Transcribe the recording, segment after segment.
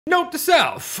Note to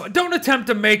self, don't attempt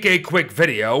to make a quick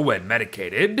video when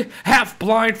medicated, half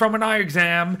blind from an eye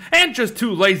exam, and just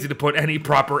too lazy to put any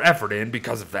proper effort in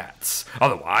because of that.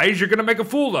 Otherwise, you're gonna make a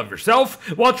fool of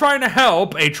yourself while trying to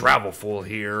help a travel fool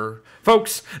here.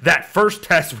 Folks, that first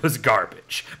test was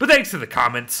garbage, but thanks to the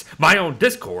comments, my own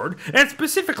Discord, and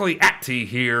specifically at T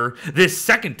here, this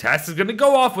second test is gonna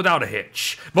go off without a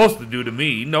hitch, mostly due to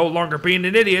me no longer being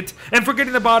an idiot and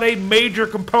forgetting about a major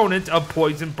component of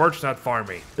poison birchnut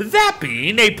farming. That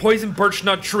being a poison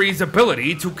birchnut tree's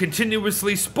ability to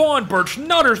continuously spawn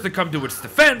birchnutters to come to its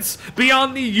defense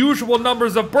beyond the usual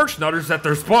numbers of birchnutters that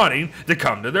they're spawning to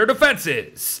come to their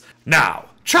defenses. Now,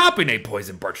 chopping a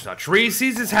poison birchnut tree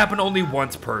sees this happen only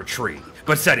once per tree,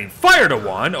 but setting fire to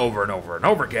one over and over and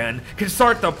over again can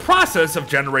start the process of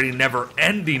generating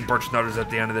never-ending birchnutters at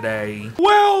the end of the day.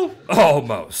 Well,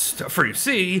 almost. For you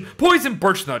see, poison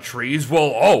birchnut trees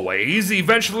will always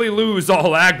eventually lose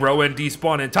all aggro and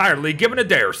despawn entirely given a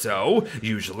day or so,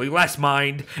 usually less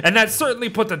mind, and that certainly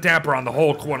puts a damper on the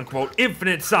whole quote-unquote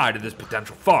infinite side of this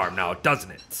potential farm, now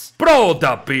doesn't it? But hold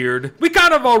up, Beard, we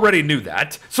kind of already knew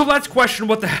that, so let's question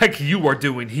what the heck you are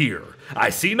doing here. I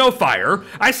see no fire,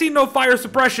 I see no fire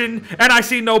suppression, and I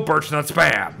see no birchnut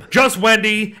spam. Just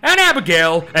Wendy and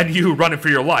Abigail and you running for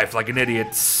your life like an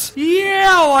idiot.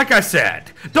 Yeah, like I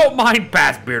said, don't mind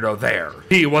Bass Beardo there.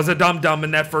 He was a dum-dum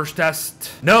in that first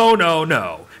test. No.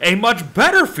 A much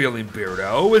better feeling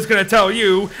Beardo is gonna tell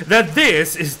you that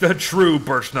this is the true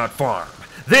birchnut farm.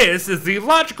 This is the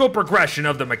logical progression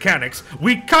of the mechanics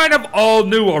we kind of all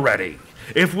knew already.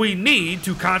 If we need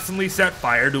to constantly set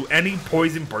fire to any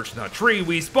poison birchnut tree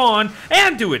we spawn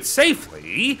and do it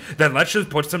safely, then let's just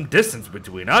put some distance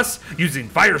between us using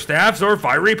fire staffs or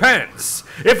fiery pens.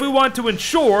 If we want to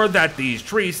ensure that these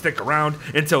trees stick around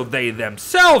until they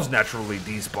themselves naturally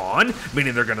despawn,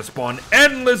 meaning they're going to spawn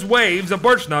endless waves of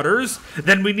birchnutters,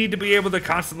 then we need to be able to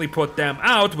constantly put them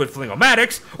out with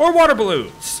flingomatics or water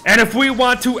balloons. And if we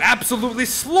want to absolutely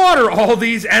slaughter all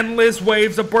these endless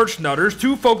waves of birchnutters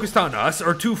too focused on us,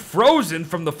 or too frozen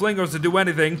from the flingos to do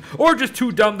anything, or just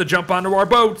too dumb to jump onto our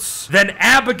boats, then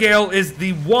Abigail is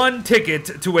the one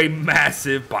ticket to a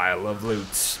massive pile of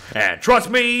loot. And trust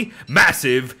me,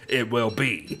 massive it will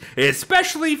be.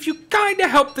 Especially if you kinda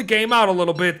help the game out a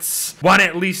little bit. Want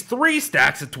at least 3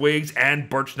 stacks of twigs and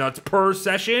birchnuts per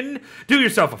session? Do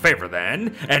yourself a favor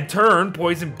then, and turn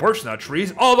poison birchnut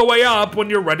trees all the way up when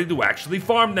you're ready to actually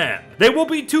farm them. They will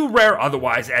be too rare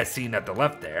otherwise as seen at the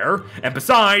left there, and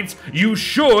besides, you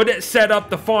should set up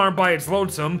the farm by its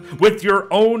lonesome with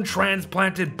your own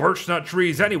transplanted birchnut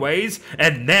trees anyways,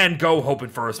 and then go hoping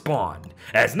for a spawn.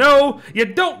 As no, you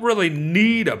don't really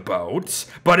need a boat,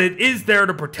 but it is there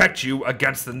to protect you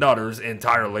against the nutters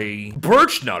entirely.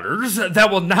 Birchnutters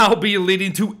that will now be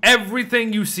leading to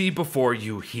everything you see before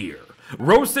you here.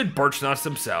 Roasted birchnuts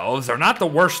themselves are not the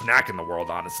worst snack in the world,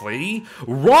 honestly.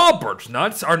 Raw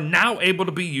birchnuts are now able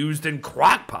to be used in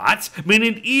crock pots,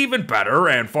 meaning even better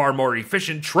and far more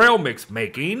efficient trail mix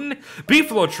making.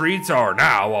 Beefalo treats are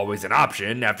now always an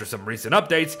option after some recent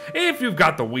updates if you've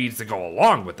got the weeds to go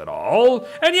along with it all.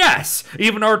 And yes,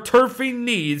 even our turfing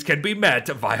needs can be met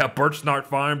via birchnut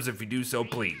farms if you do so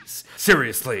please.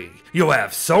 Seriously, you'll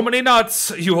have so many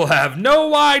nuts, you will have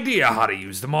no idea how to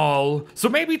use them all. So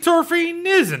maybe turfing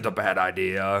isn't a bad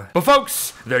idea. But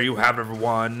folks, there you have it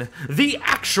everyone. The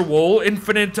actual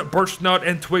infinite birchnut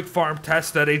and twig farm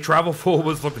test that a travel fool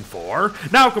was looking for,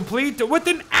 now complete with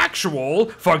an actual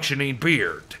functioning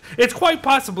beard. It's quite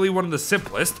possibly one of the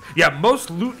simplest, yet most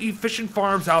loot-efficient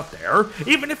farms out there,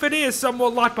 even if it is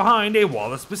somewhat locked behind a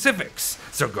wall of specifics.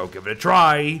 So go give it a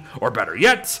try, or better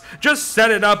yet, just set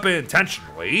it up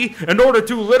intentionally in order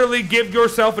to literally give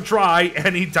yourself a try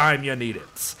anytime you need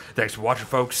it. Thanks for watching,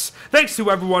 folks. Thanks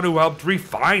to everyone who helped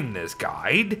refine this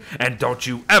guide, and don't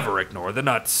you ever ignore the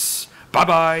nuts.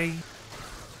 Bye-bye.